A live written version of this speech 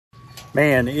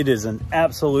Man, it is an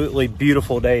absolutely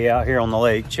beautiful day out here on the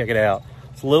lake. Check it out.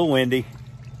 It's a little windy.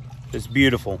 It's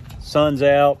beautiful. Sun's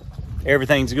out.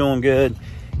 Everything's going good.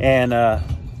 And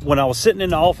when I was sitting in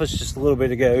the office just a little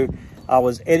bit ago, I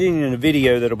was editing a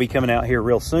video that'll be coming out here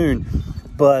real soon.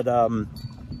 But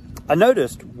I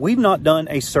noticed we've not done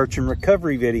a search and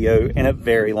recovery video in a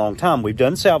very long time. We've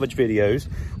done salvage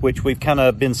videos, which we've kind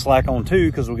of been slack on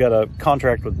too because we got a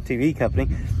contract with the TV company.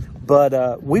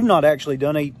 But we've not actually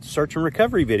done a search and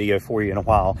recovery video for you in a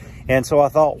while. And so I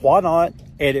thought, why not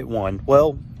edit one?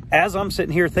 Well, as I'm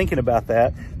sitting here thinking about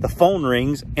that, the phone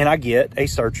rings and I get a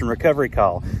search and recovery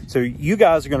call. So you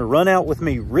guys are going to run out with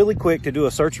me really quick to do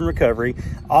a search and recovery.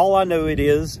 All I know it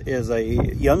is a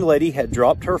young lady had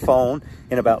dropped her phone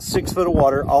in about 6 foot of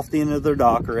water off the end of their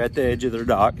dock or at the edge of their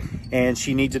dock, and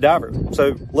she needs a diver.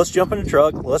 So let's jump in the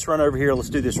truck. Let's run over here. Let's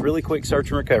do this really quick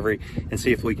search and recovery and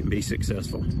see if we can be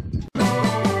successful.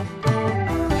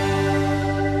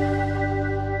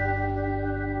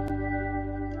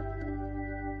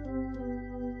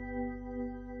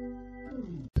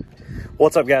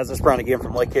 What's up, guys? It's Brian again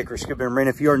from Lake Hickory Scuba and Marine.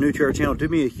 If you are new to our channel, do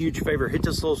me a huge favor, hit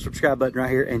this little subscribe button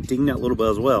right here and ding that little bell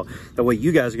as well. That way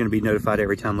you guys are going to be notified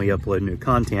every time we upload new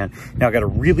content. Now, I got a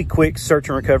really quick search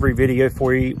and recovery video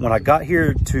for you. When I got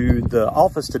here to the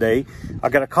office today, I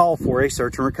got a call for a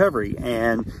search and recovery,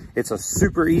 and it's a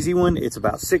super easy one. It's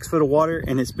about 6 foot of water,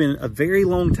 and it's been a very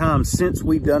long time since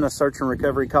we've done a search and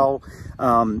recovery call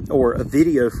or a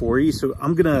video for you. So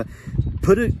I'm going to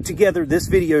put it together, this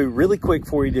video really quick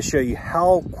for you to show you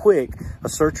how quick a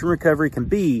search and recovery can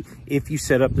be if you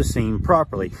set up the scene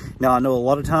properly. Now, I know a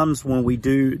lot of times when we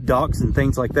do docks and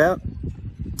things like that,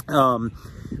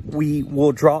 we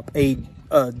will drop a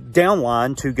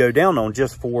downline to go down on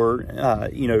just for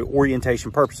you know,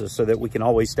 orientation purposes so that we can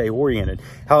always stay oriented.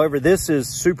 However, this is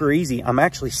super easy. I'm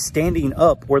actually standing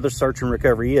up where the search and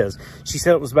recovery is. She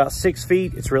said it was about 6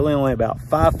 feet. It's really only about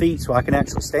 5 feet, so I can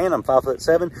actually stand. I'm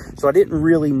 5'7", so I didn't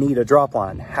really need a drop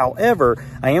line. However,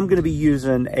 I am going to be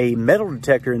using a metal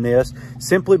detector in this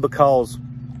simply because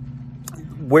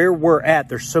where we're at,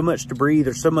 there's so much debris,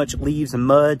 there's so much leaves and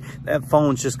mud, that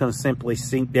phone's just going to simply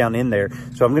sink down in there.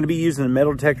 So I'm going to be using a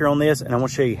metal detector on this, and I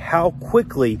want to show you how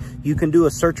quickly you can do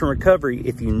a search and recovery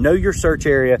if you know your search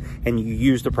area and you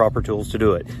use the proper tools to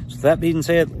do it. So that being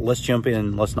said, let's jump in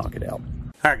and let's knock it out.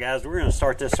 All right, guys, we're going to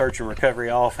start this search and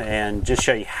recovery off and just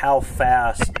show you how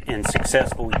fast and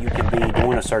successful you can be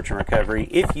doing a search and recovery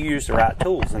if you use the right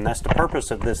tools. And that's the purpose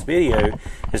of this video,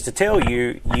 is to tell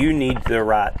you you need the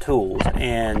right tools.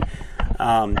 And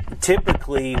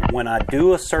typically when I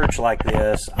do a search like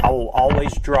this, I will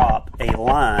always drop a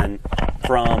line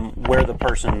from where the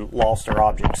person lost their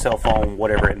object, cell phone,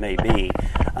 whatever it may be.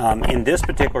 In this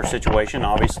particular situation,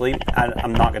 obviously,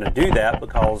 I'm not going to do that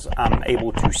because I'm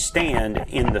able to stand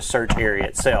in the search area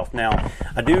itself. Now,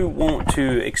 I do want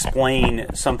to explain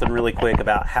something really quick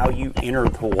about how you enter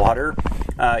the water.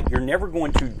 You're never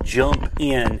going to jump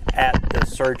in at the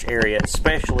search area,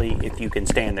 especially if you can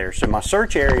stand there. So my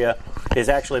search area is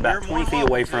actually about 20 feet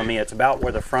away from me. It's about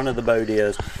where the front of the boat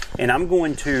is. And I'm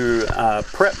going to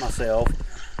prep myself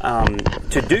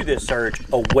to do this search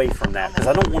away from that, because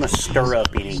I don't want to stir up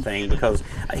anything, because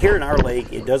here in our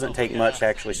lake it doesn't take much to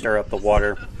actually stir up the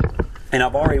water. And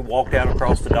I've already walked out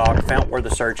across the dock, found where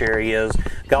the search area is,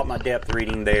 got my depth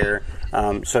reading there.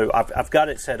 So I've got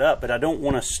it set up, but I don't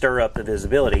want to stir up the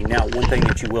visibility. Now, one thing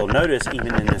that you will notice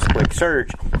even in this quick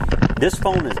search, this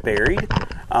phone is buried.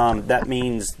 That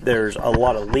means there's a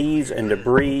lot of leaves and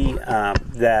debris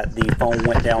that the phone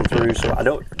went down through. So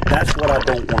that's what I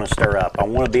don't want to stir up. I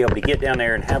want to be able to get down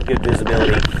there and have good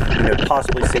visibility, you know,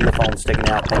 possibly see the phone sticking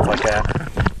out, things like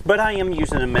that. But I am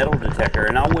using a metal detector,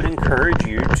 and I would encourage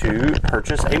you to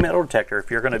purchase a metal detector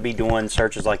if you're going to be doing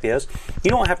searches like this.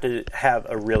 You don't have to have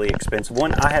a really expensive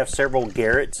one. I have several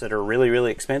Garrett's that are really,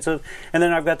 really expensive, and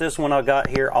then I've got this one I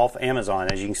got here off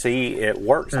Amazon. As you can see, it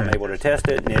works. I'm able to test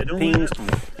it, and it pings.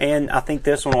 And I think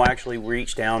this one will actually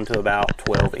reach down to about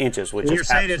 12 inches, which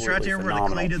is absolutely phenomenal. You're saying it's right there where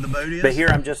the cleat of the boat is? But here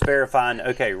I'm just verifying,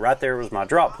 okay, right there was my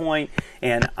drop point,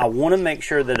 and I want to make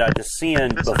sure that I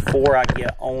descend before I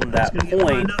get on that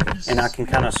point, and I can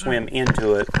kind of swim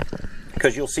into it,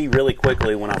 because you'll see really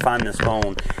quickly when I find this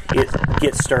phone, it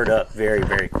gets stirred up very,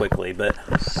 very quickly. But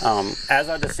as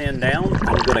I descend down,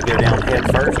 I'm going to go down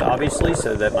head first, obviously,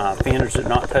 so that my fins are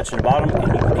not touching the bottom.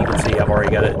 And you can even see I've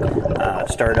already got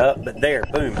it stirred up. But there,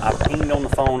 boom, I pinged on the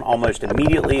phone almost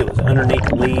immediately. It was underneath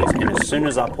the leaves, and as soon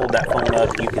as I pulled that phone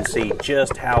up, you can see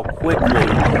just how quickly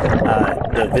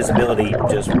the visibility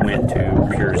just went to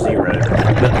pure zero.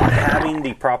 But having the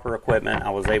the proper equipment, I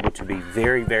was able to be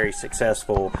very, very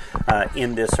successful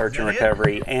in this search and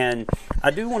recovery. And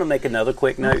I do want to make another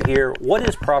quick note here. What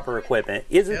is proper equipment?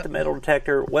 Is it the metal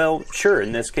detector? Well, sure.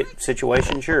 In this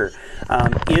situation, sure.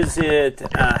 Is it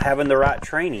having the right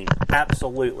training?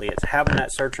 Absolutely. It's having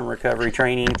that search and recovery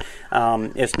training.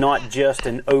 It's not just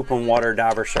an open water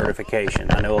diver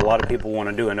certification. I know a lot of people want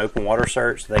to do an open water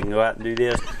search so they can go out and do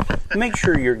this. Make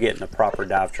sure you're getting the proper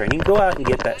dive training. Go out and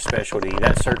get that specialty,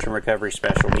 that search and recovery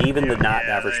specialty, even the night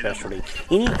diver specialty.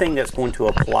 Anything that's going to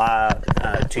apply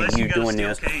to you doing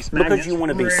this, because you want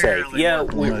to be safe. Yeah,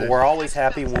 we're always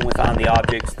happy when we find the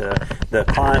objects. The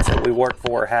clients that we work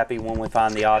for are happy when we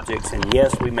find the objects. And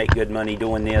yes, we make good money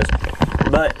doing this,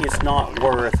 but it's not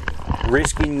worth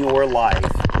risking your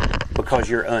life because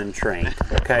you're untrained.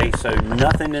 Okay, so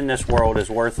nothing in this world is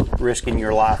worth risking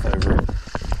your life over.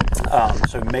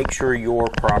 So make sure you're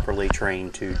properly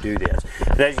trained to do this.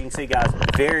 But as you can see, guys,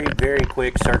 very, very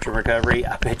quick search and recovery.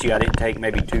 I bet you I didn't take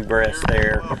maybe 2 breaths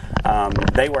there.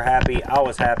 They were happy. I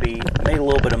was happy. Made a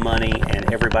little bit of money,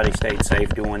 and everybody stayed safe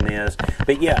doing this.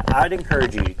 But yeah, I'd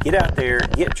encourage you, get out there,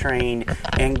 get trained,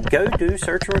 and go do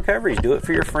search and recoveries. Do it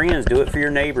for your friends. Do it for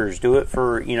your neighbors. Do it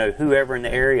for, you know, whoever in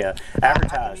the area.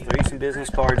 Advertise. Throw some business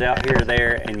cards out here or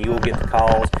there, and you'll get the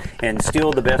calls. And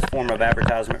still, the best form of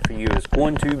advertisement for you is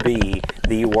going to be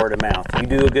the word of mouth. You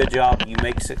do a good job, you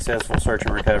make successful search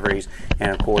and recoveries,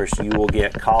 and of course you will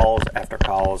get calls after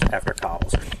calls after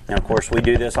calls. And of course we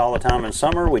do this all the time in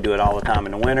summer, we do it all the time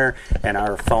in the winter, and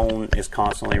our phone is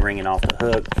constantly ringing off the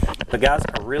hook. But guys,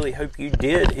 I really hope you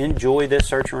did enjoy this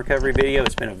search and recovery video.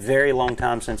 It's been a very long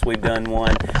time since we've done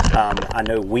one. I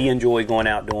know we enjoy going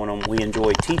out doing them. We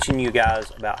enjoy teaching you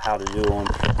guys about how to do them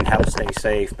and how to stay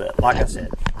safe. But like I said,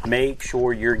 make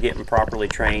sure you're getting properly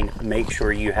trained. Make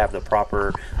sure you have the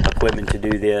proper equipment to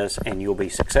do this, and you'll be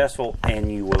successful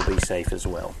and you will be safe as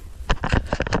well.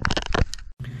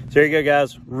 So there you go,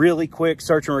 guys. Really quick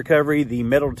search and recovery. The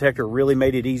metal detector really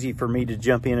made it easy for me to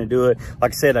jump in and do it.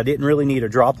 Like I said, I didn't really need a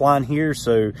drop line here,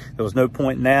 so there was no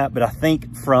point in that. But I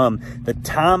think from the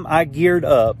time I geared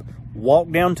up,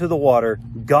 walked down to the water,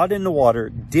 got in the water,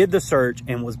 did the search,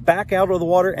 and was back out of the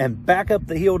water and back up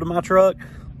the hill to my truck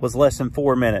was less than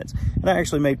 4 minutes. And I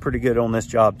actually made pretty good on this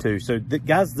job too. So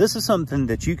guys, this is something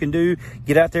that you can do.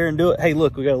 Get out there and do it. Hey,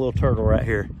 look, we got a little turtle right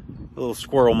here. A little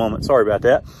squirrel moment. Sorry about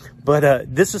that.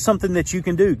 But this is something that you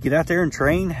can do. Get out there and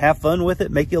train, have fun with it,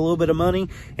 make you a little bit of money,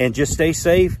 and just stay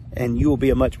safe, and you will be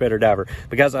a much better diver.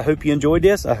 But guys, I hope you enjoyed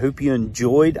this. I hope you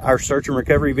enjoyed our search and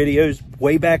recovery videos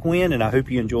way back when, and I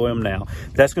hope you enjoy them now.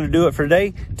 But that's going to do it for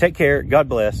today. Take care. God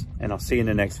bless, and I'll see you in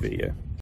the next video.